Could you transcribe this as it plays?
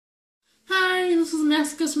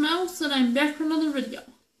Damascus Mouse, and I'm back for another video.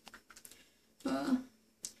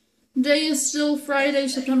 Today is still Friday,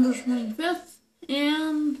 September 25th,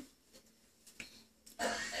 and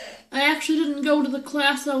I actually didn't go to the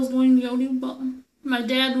class I was going to go to, but my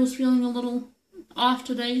dad was feeling a little off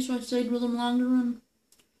today, so I stayed with him longer, and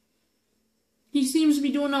he seems to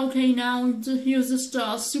be doing okay now. He was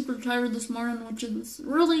just super tired this morning, which is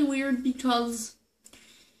really weird because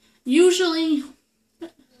usually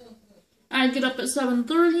I get up at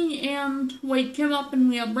 7:30 and wake him up and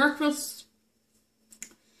we have breakfast.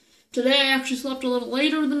 Today I actually slept a little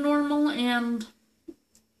later than normal, and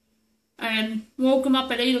I had woke him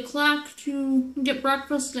up at 8 o'clock to get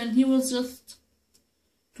breakfast, and he was just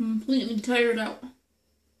completely tired out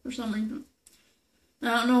for some reason.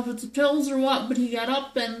 I don't know if it's the pills or what, but he got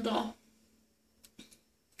up and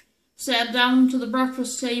sat down to the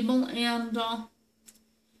breakfast table, and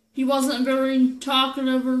he wasn't very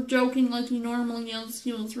talkative or joking like he normally is.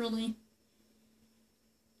 He was really...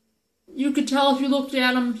 You could tell if you looked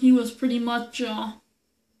at him, he was pretty much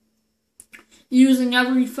using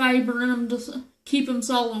every fiber in him to keep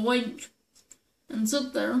himself awake and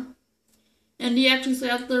sit there. And he actually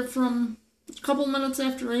sat there from a couple minutes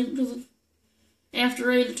after 8, because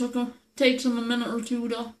after 8 it takes him a minute or two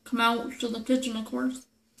to come out to the kitchen, of course.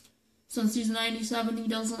 Since he's 97, he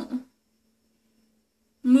doesn't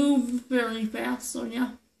move very fast, so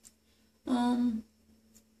yeah.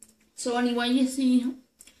 So anyway, you see,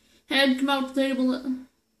 had come out to the table at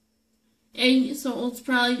 8, so it was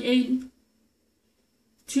probably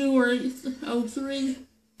 8:02 or 8:03.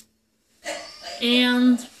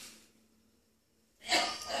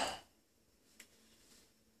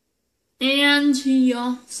 And he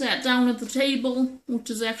sat down at the table,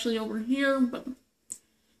 which is actually over here, but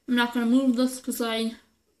I'm not going to move this because I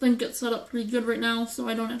think it's set up pretty good right now, so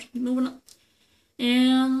I don't have to be moving it.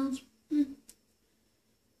 And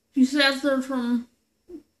he sat there from...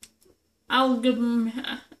 I'll give him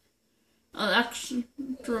an extra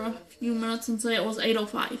few minutes and say it was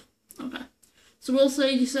 8:05. Okay. So we'll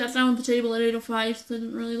say he sat down at the table at 8:05, so I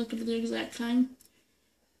didn't really look at the exact time.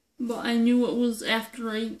 But I knew it was after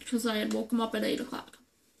 8 because I had woke him up at 8 o'clock.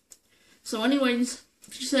 So anyways,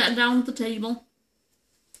 he sat down at the table,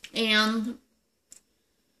 and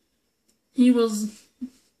he was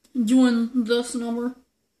doing this number,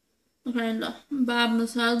 kind of bobbing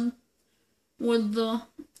his head with the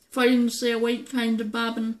fighting to stay awake, kind of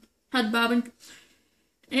head bobbing.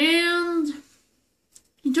 And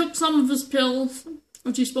he took some of his pills,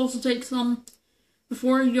 which he's supposed to take some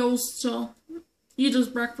before he goes to eat his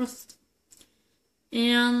breakfast.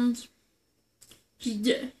 And he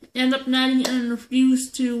did end up not eating and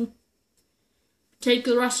refused to take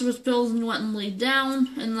the rest of his pills, and he went and laid down.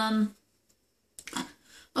 And then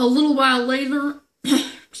a little while later,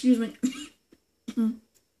 excuse me,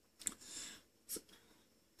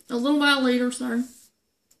 a little while later,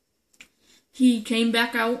 he came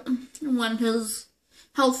back out when his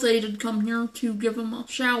health aide had come here to give him a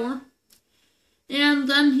shower. And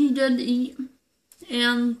then he did eat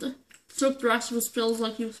and took the rest of his pills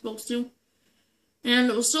like he was supposed to. And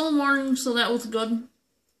it was still morning, so that was good.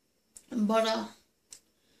 But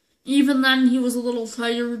even then, he was a little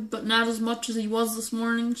tired, but not as much as he was this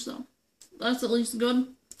morning, so that's at least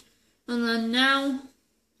good. And then now,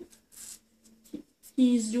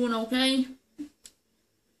 he's doing okay.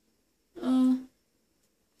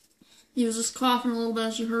 He was just coughing a little bit,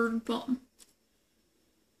 as you heard, but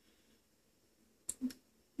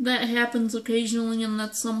that happens occasionally, and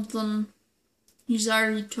that's something he's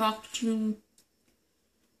already talked to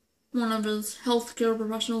one of his healthcare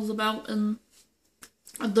professionals about, and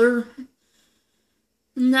they're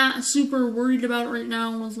not super worried about it right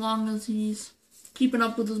now as long as he's keeping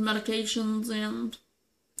up with his medications and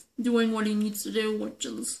doing what he needs to do, which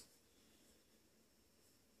is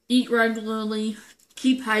eat regularly,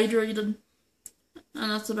 keep hydrated,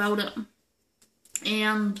 and that's about it.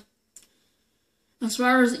 And as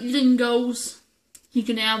far as eating goes, he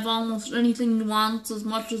can have almost anything he wants, as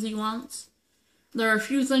much as he wants. There are a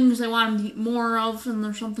few things I want him to eat more of, and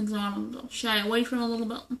there's some things I want him to shy away from a little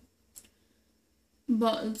bit.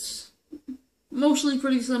 But it's mostly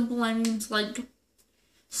pretty simple. I mean, it's like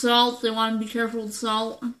salt. They want him to be careful with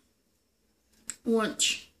salt,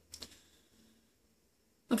 which,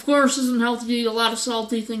 of course, isn't healthy to eat a lot of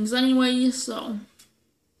salty things anyway, so,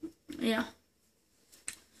 yeah.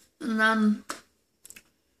 And then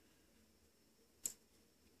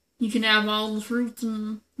you can have all the fruits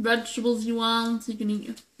and vegetables you want. You can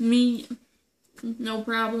eat meat, no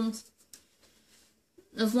problems.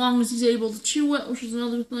 As long as he's able to chew it, which is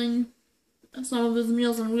another thing. Some of his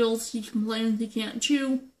Meals on Wheels, he complains he can't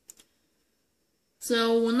chew.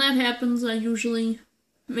 So when that happens, I usually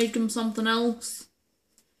make him something else.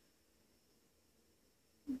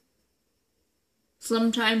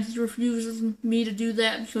 Sometimes he refuses me to do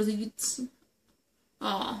that because he eats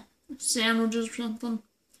sandwiches or something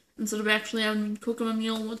instead of actually having me cook him a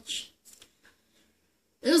meal, which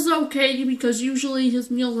is okay because usually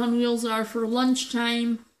his Meals on Wheels are for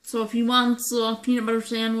lunchtime. So if he wants a peanut butter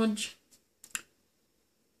sandwich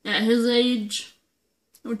at his age,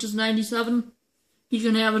 which is 97, he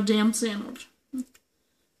can have a damn sandwich.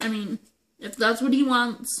 I mean, if that's what he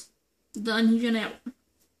wants, then he can have it.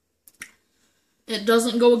 It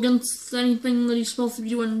doesn't go against anything that he's supposed to be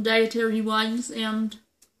doing dietary-wise, and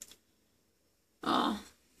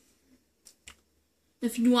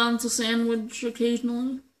if he wants a sandwich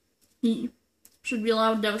occasionally, he should be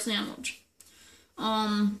allowed to have a sandwich.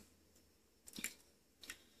 I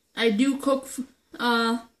do cook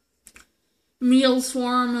meals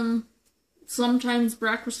for him, and sometimes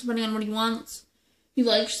breakfast, depending on what he wants. He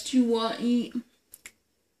likes to eat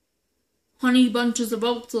Honey Bunches of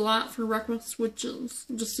Oats a lot for breakfast, which is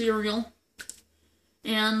just cereal.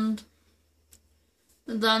 And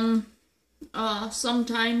then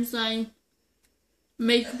sometimes I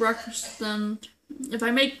make breakfast, and if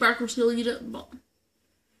I make breakfast, he'll eat it, but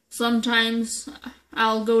sometimes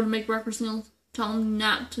I'll go to make breakfast and he'll tell me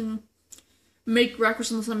not to make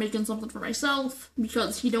breakfast unless I'm making something for myself,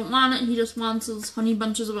 because he don't want it. He just wants his Honey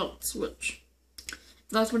Bunches of Oats, which, if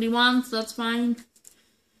that's what he wants, that's fine.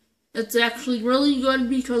 It's actually really good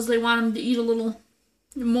because they want him to eat a little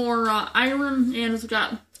more iron, and it's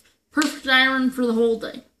got perfect iron for the whole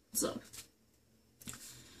day. So,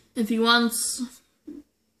 if he wants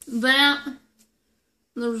that,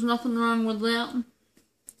 there's nothing wrong with that.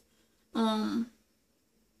 I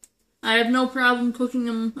have no problem cooking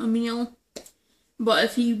him a meal, but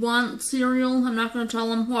if he wants cereal, I'm not going to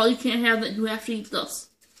tell him, well, you can't have that, you have to eat this.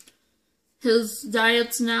 His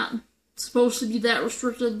diet's not supposed to be that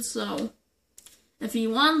restricted, so if he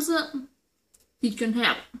wants it, he can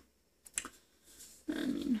have it. I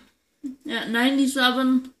mean, at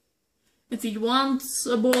 97, if he wants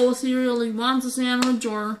a bowl of cereal, he wants a sandwich,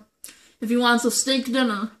 or if he wants a steak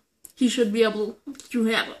dinner, he should be able to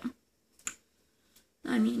have it.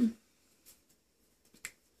 I mean,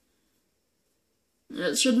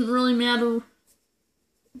 it shouldn't really matter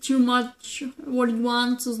too much what he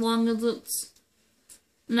wants, as long as it's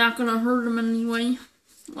not gonna hurt him in any way.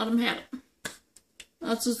 Let him have it.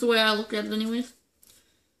 That's just the way I look at it anyways.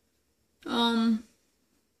 I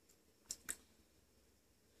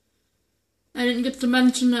didn't get to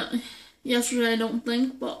mention it yesterday, I don't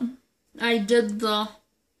think, but I did the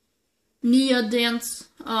Nia dance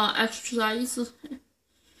exercise.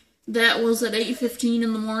 That was at 8:15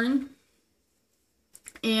 in the morning,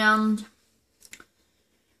 and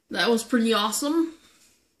that was pretty awesome.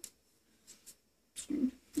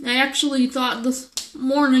 I actually thought this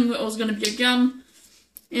morning it was going to be again,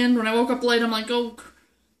 and when I woke up late, I'm like, oh,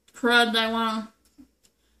 crud, I want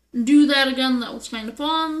to do that again. That was kind of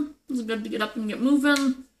fun. It was good to get up and get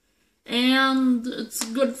moving, and it's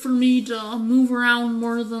good for me to move around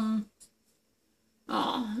more than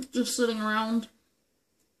just sitting around.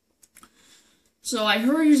 So I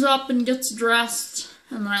hurries up and gets dressed,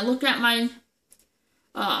 and then I look at my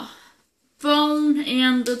phone,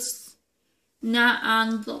 and it's not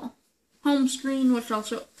on the home screen, which I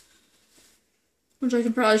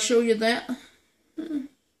can probably show you that.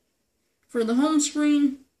 For the home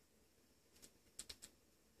screen,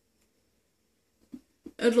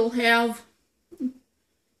 it'll have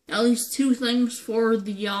at least two things for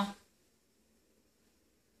the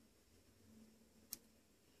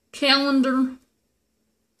calendar,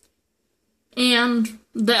 and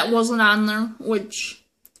that wasn't on there, which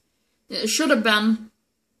it should have been.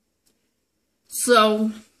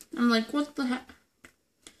 So I'm like, what the heck?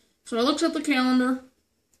 So I looked at the calendar,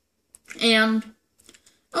 and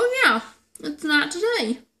oh yeah, it's not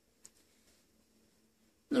today.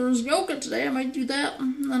 There was yoga today, I might do that,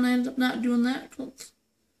 and then I ended up not doing that because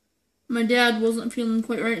my dad wasn't feeling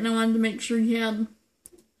quite right, and I wanted to make sure he had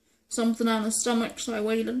something on his stomach, so I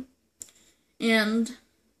waited. And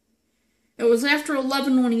it was after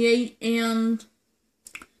 11 when he ate, and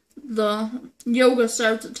the yoga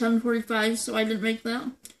starts at 10:45, so I didn't make that.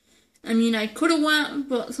 I mean, I could have went,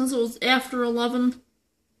 but since it was after 11,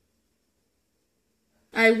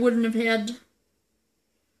 I wouldn't have had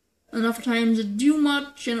enough time to do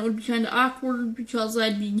much, and it would be kind of awkward because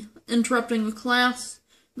I'd be interrupting the class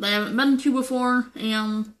that I haven't been to before,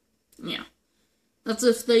 and yeah, that's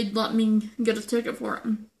if they'd let me get a ticket for it.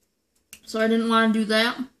 So I didn't want to do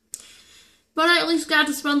that. But I at least got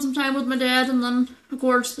to spend some time with my dad, and then, of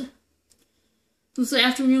course, this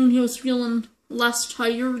afternoon he was feeling less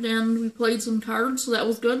tired, and we played some cards, so that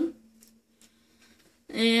was good.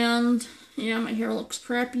 And yeah, my hair looks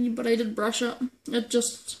crappy, but I did brush it. It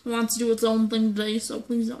just wants to do its own thing today, so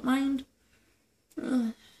please don't mind.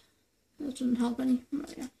 That didn't help any.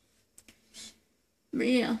 But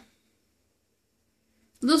yeah.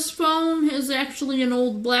 This phone is actually an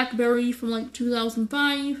old BlackBerry from like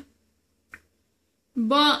 2005.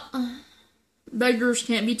 But beggars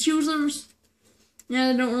can't be choosers. Yeah,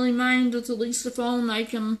 I don't really mind. It's at least a phone I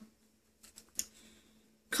can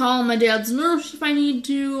call my dad's nurse if I need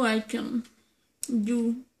to. I can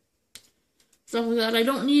do stuff like that. I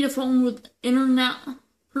don't need a phone with internet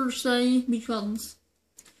per se, because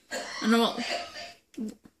I know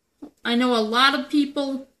a lot of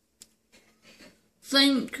people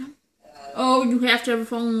think, oh, you have to have a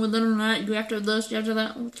phone with internet, you have to have this, you have to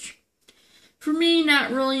have that, which for me,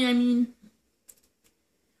 not really. I mean,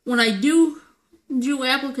 when I do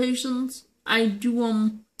applications, I do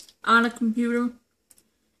them on a computer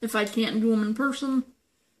if I can't do them in person.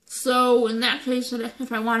 So in that case,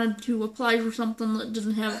 if I wanted to apply for something that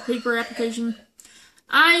didn't have a paper application,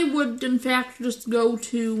 I would in fact just go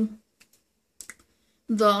to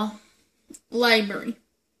the library.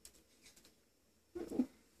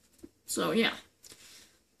 So yeah,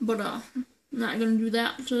 but not gonna do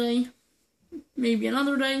that today. Maybe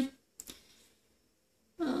another day.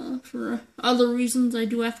 For other reasons, I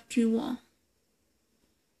do have to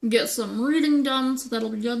get some reading done, so that'll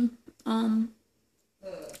be good.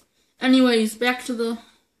 Anyways, back to the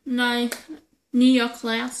NIA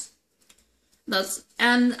class. That's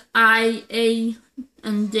NIA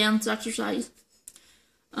and dance exercise.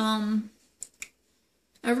 I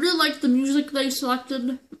really liked the music they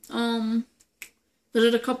selected. They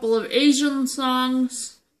did a couple of Asian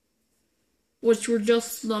songs, which were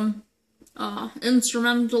just the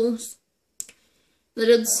instrumentals. They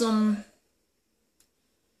did some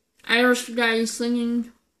Irish guys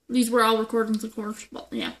singing. These were all recordings, of course, but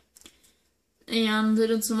yeah. And they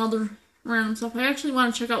did some other random stuff. I actually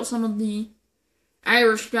want to check out some of the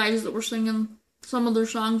Irish guys that were singing. Some of their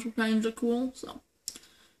songs were kind of cool, so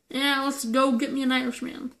yeah, let's go get me an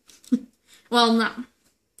Irishman. Well, not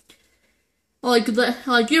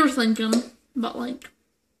like you were thinking, but like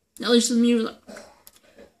at least the music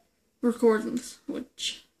recordings,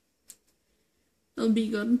 which will be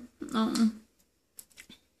good. I'm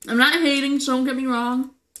not hating, so don't get me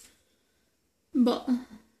wrong, but I'm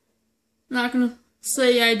not gonna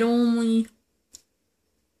say I'd only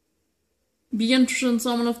be interested in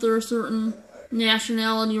someone if they're a certain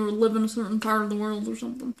nationality or live in a certain part of the world or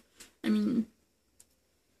something. I mean,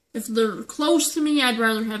 if they're close to me, I'd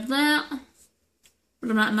rather have that, but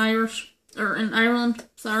I'm not in Ireland,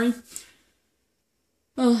 sorry.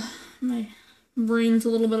 Oh, my brain's a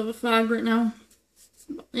little bit of a fog right now.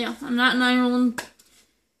 But yeah, I'm not in Ireland,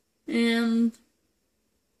 and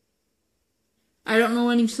I don't know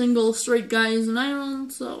any single straight guys in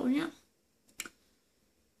Ireland, so yeah.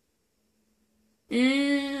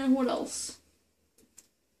 And what else?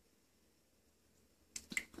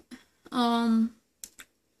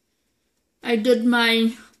 I did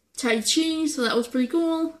my Tai Chi, so that was pretty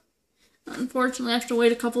cool. Unfortunately, I have to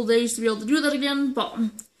wait a couple days to be able to do that again, but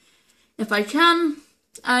if I can,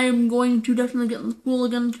 I'm going to definitely get in the pool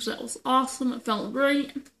again, because that was awesome. It felt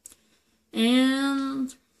great.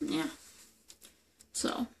 And yeah.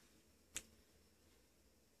 So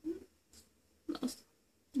that's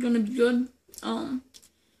gonna be good.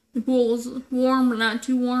 The pool was warm, but not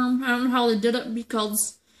too warm. I don't know how they did it,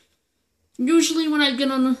 because usually when I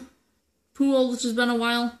get in a pool, which has been a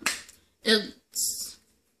while, it's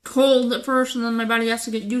cold at first, and then my body has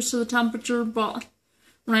to get used to the temperature, but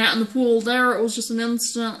when I got in the pool there, it was just an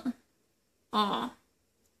instant,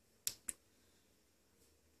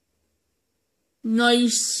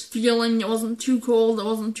 nice feeling. It wasn't too cold, it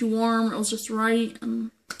wasn't too warm, it was just right,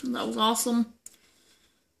 and that was awesome.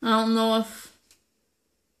 I don't know if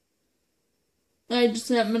I just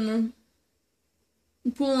haven't been in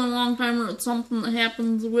a pool in a long time, or it's something that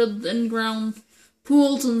happens with in-ground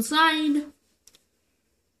pools inside.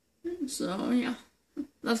 So, yeah.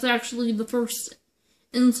 That's actually the first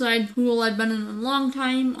inside pool I've been in a long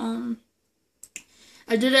time.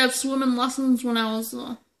 I did have swimming lessons when I was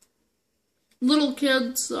a little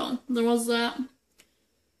kid, so there was that.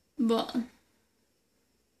 But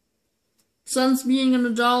since being an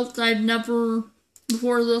adult, I've never,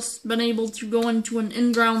 before this, been able to go into an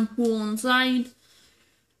in-ground pool inside.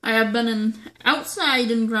 I have been in outside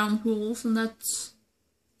in-ground pools, and that's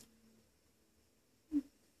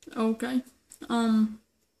okay. I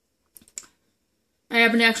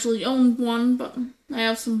haven't actually owned one, but I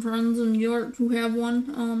have some friends in New York who have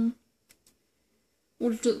one,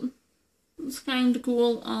 which is kind of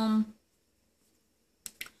cool.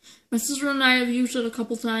 My sister and I have used it a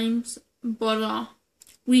couple times, but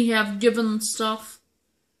we have given stuff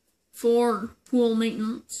for pool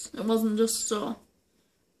maintenance. It wasn't just, oh,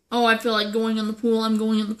 I feel like going in the pool, I'm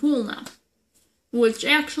going in the pool now. Which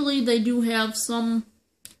actually, they do have some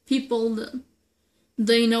people that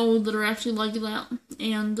they know that are actually like that,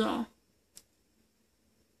 and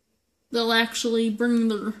they'll actually bring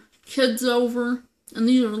their kids over, and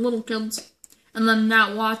these are little kids, and then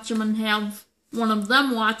not watch them and have one of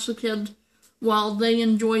them watch the kid while they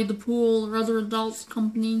enjoy the pool or other adults'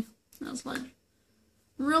 company. And I was like,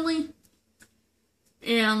 really?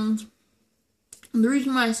 And the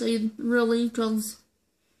reason why I say really, because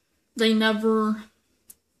they never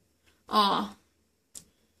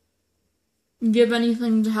give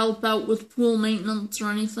anything to help out with pool maintenance or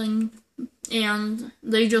anything, and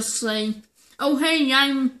they just say, oh hey,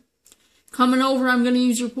 I'm coming over, I'm gonna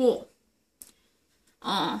use your pool.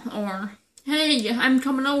 Or, hey, I'm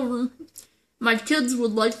coming over, my kids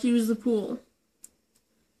would like to use the pool.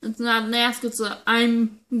 It's not an ask, it's a,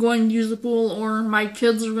 I'm going to use the pool, or my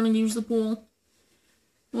kids are going to use the pool.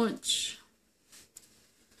 Which,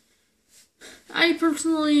 I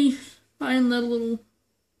personally find that a little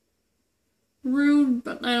rude,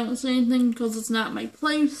 but I don't say anything because it's not my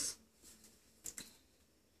place.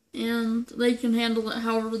 And they can handle it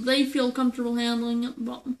however they feel comfortable handling it,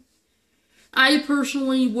 but I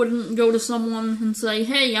personally wouldn't go to someone and say,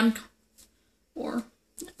 hey, or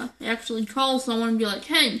actually call someone and be like,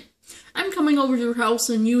 hey, I'm coming over to your house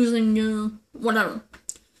and using your whatever.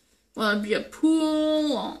 Whether it be a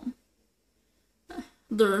pool,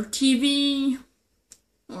 their TV,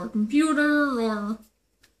 or computer, or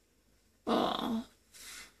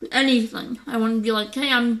anything. I wouldn't be like,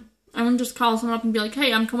 hey, I wouldn't just call someone up and be like,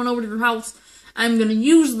 hey, I'm coming over to your house. I'm gonna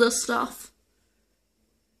use this stuff.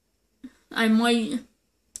 I might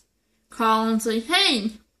call and say,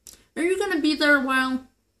 hey, are you gonna be there a while?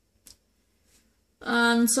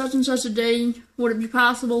 On such and such a day, would it be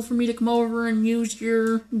possible for me to come over and use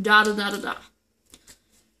your da-da-da-da-da?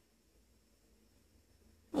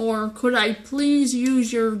 Or could I please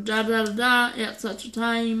use your da-da-da-da at such a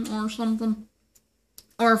time or something?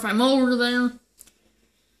 Or if I'm over there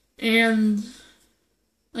and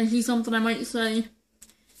I see something, I might say,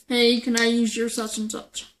 hey, can I use your such and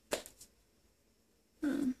such?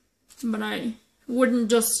 But I wouldn't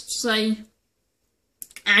just say,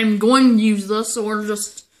 I'm going to use this, or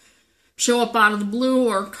just show up out of the blue,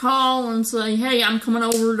 or call and say, hey, I'm coming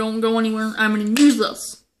over, don't go anywhere, I'm going to use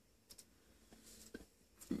this.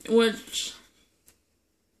 Which,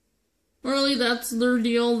 really, that's their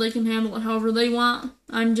deal, they can handle it however they want.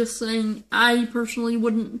 I'm just saying, I personally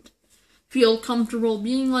wouldn't feel comfortable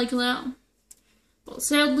being like that. But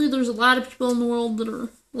sadly, there's a lot of people in the world that are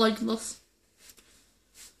like this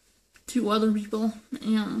to other people,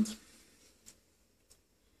 and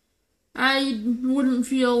I wouldn't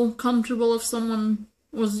feel comfortable if someone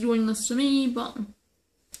was doing this to me, but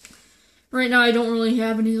right now I don't really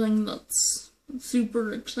have anything that's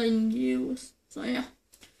super exciting to use, so yeah.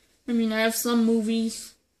 I mean, I have some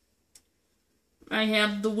movies. I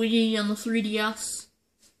have the Wii and the 3DS.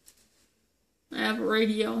 I have a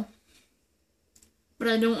radio. But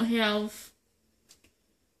I don't have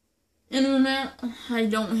internet. I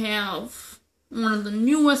don't have one of the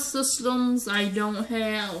newest systems. I don't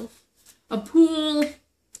have a pool,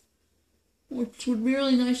 which would be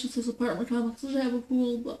really nice if this apartment complex did have a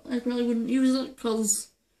pool, but I probably wouldn't use it because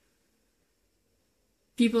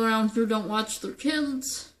people around here don't watch their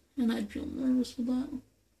kids, and I'd feel nervous with that.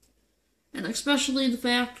 And especially the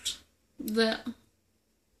fact that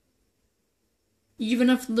even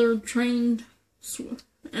if they're trained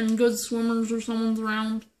and good swimmers or someone's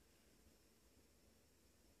around,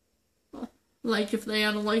 like if they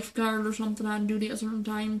had a lifeguard or something on duty at certain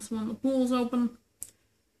times when the pool's open,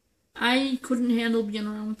 I couldn't handle being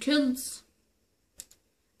around kids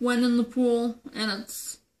when in the pool, and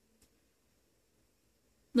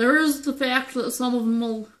there is the fact that some of them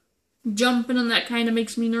will jump in, and that kind of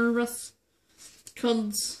makes me nervous,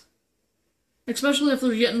 because especially if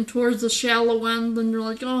they're getting towards the shallow end, and you're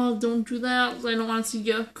like, oh, don't do that, I don't want to see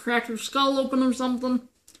you crack your skull open or something.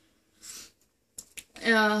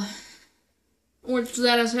 Which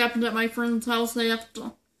that has happened at my friend's house. They have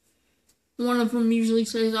to, one of them usually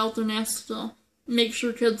stays out there and has to make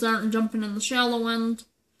sure kids aren't jumping in the shallow end,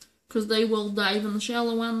 because they will dive in the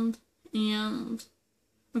shallow end, and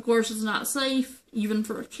of course it's not safe, even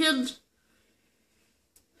for a kid.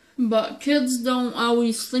 But kids don't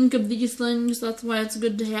always think of these things, that's why it's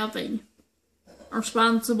good to have a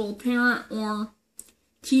responsible parent or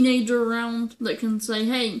teenager around that can say,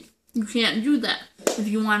 hey, you can't do that. If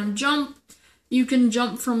you want to jump, you can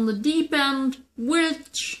jump from the deep end,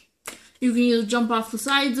 which you can either jump off the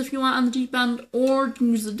sides if you want on the deep end, or you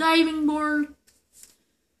can use the diving board.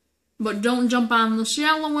 But don't jump on the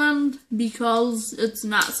shallow end because it's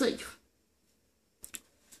not safe.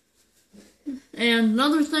 And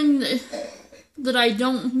another thing that I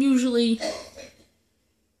don't usually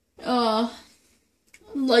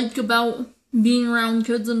like about being around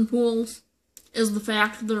kids in pools is the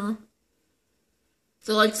fact they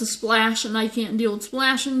like to splash, and I can't deal with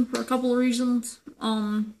splashing for a couple of reasons.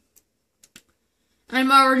 I'm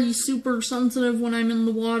already super sensitive when I'm in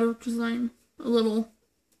the water because I'm a little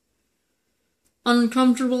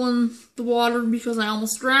uncomfortable in the water because I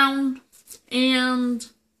almost drowned, and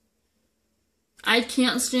I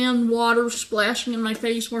can't stand water splashing in my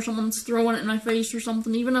face where someone's throwing it in my face or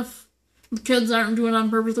something. Even if the kids aren't doing it on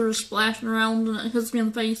purpose, they're just splashing around and it hits me in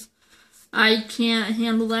the face. I can't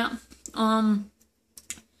handle that.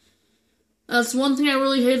 That's one thing I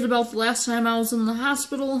really hated about the last time I was in the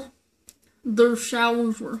hospital. Their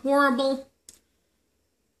showers were horrible.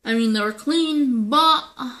 I mean, they were clean, but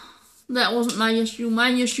that wasn't my issue. My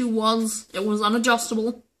issue was it was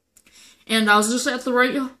unadjustable, and I'm just at the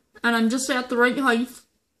right height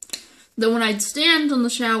that when I'd stand in the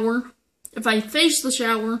shower, if I faced the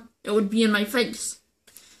shower, it would be in my face,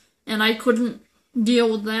 and I couldn't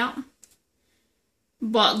deal with that.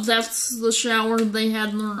 But that's the shower they had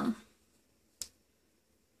in the room,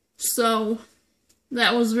 so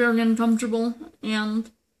that was very uncomfortable. And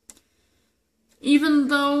even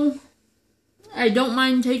though I don't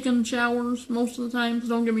mind taking showers most of the time, so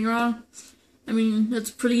don't get me wrong. I mean, it's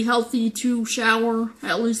pretty healthy to shower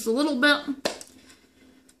at least a little bit.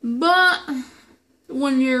 But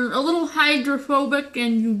when you're a little hydrophobic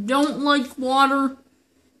and you don't like water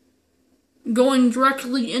going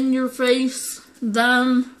directly in your face,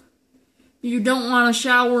 then you don't want a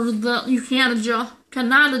shower that you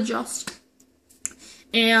cannot adjust.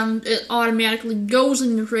 And it automatically goes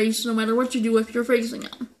in your face no matter what you do if you're facing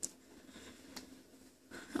it.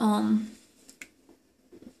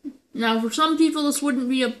 Now, for some people, this wouldn't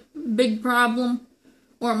be a big problem,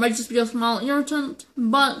 or it might just be a small irritant,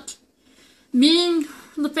 but being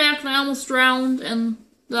the fact that I almost drowned and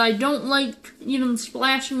that I don't like even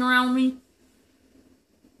splashing around me,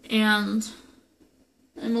 and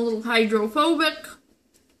I'm a little hydrophobic,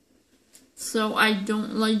 so I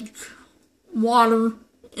don't like water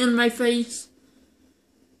in my face,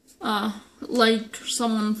 like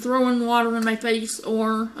someone throwing water in my face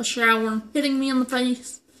or a shower hitting me in the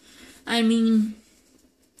face. I mean,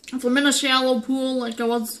 if I'm in a shallow pool like I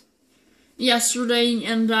was yesterday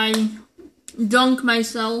and I dunk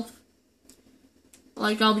myself,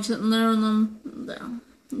 like I'll be sitting there and then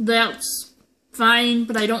that's fine,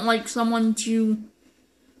 but I don't like someone to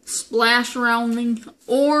splash around me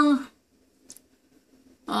or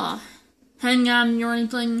hang on me or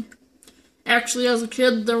anything. Actually, as a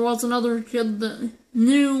kid, there was another kid that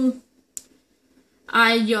knew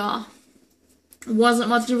I wasn't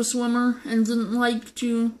much of a swimmer and didn't like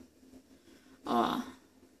to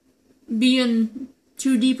be in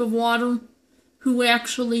too deep of water, who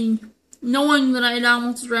actually, knowing that I'd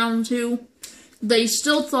almost drowned too, they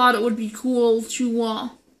still thought it would be cool to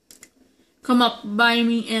come up by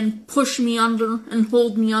me and push me under and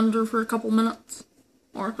hold me under for a couple minutes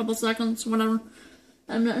or a couple seconds, whatever.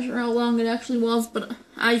 I'm not sure how long it actually was, but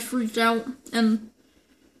I freaked out, and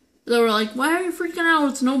they were like, why are you freaking out?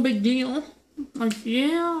 It's no big deal. I'm like,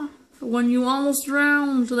 yeah, when you almost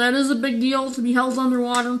drowned, that is a big deal to be held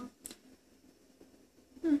underwater.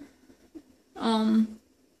 I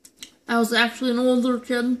was actually an older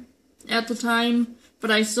kid at the time,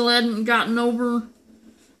 but I still hadn't gotten over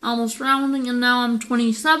almost drowning, and now I'm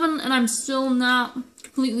 27, and I'm still not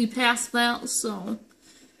completely past that, so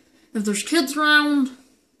if there's kids around,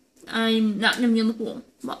 I'm not going to be in the pool.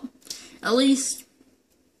 But at least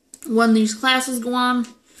when these classes go on,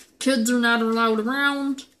 kids are not allowed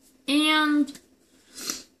around, and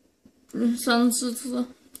since it's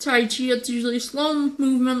Tai Chi, it's usually slow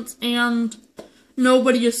movements, and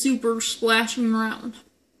nobody is super splashing around.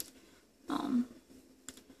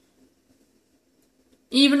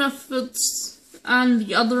 Even if it's on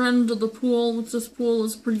the other end of the pool, which this pool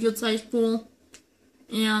is a pretty good sized pool,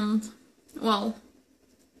 and, well,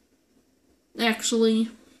 actually,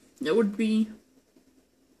 it would be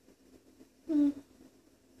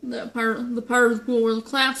the part of the pool where the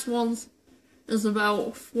class was is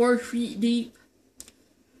about 4 feet deep,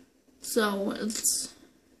 so it's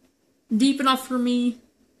deep enough for me.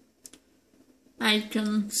 I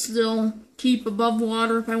can still keep above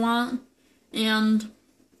water if I want. And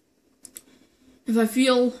if I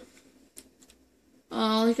feel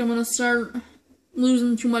like I'm gonna start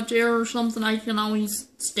losing too much air or something, I can always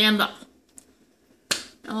stand up.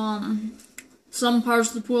 Some parts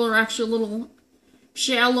of the pool are actually a little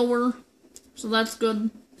shallower, so that's good.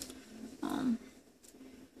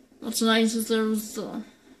 What's nice is there's the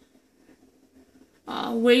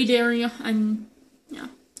wade area. Yeah.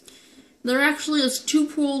 There actually is 2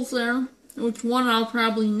 pools there, which one I'll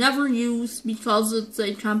probably never use because it's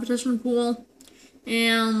a competition pool,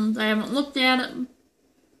 and I haven't looked at it,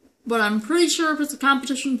 but I'm pretty sure if it's a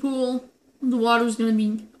competition pool, the water's going to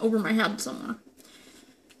be over my head somewhere.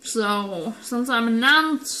 So, since I'm a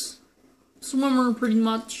non-swimmer pretty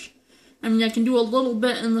much, I mean, I can do a little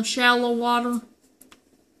bit in the shallow water,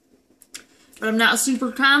 but I'm not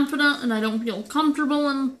super confident, and I don't feel comfortable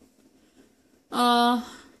in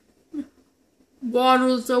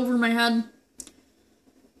water that's over my head.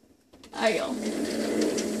 I go.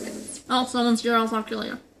 Oh, someone's here. I'll talk to you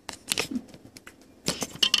later.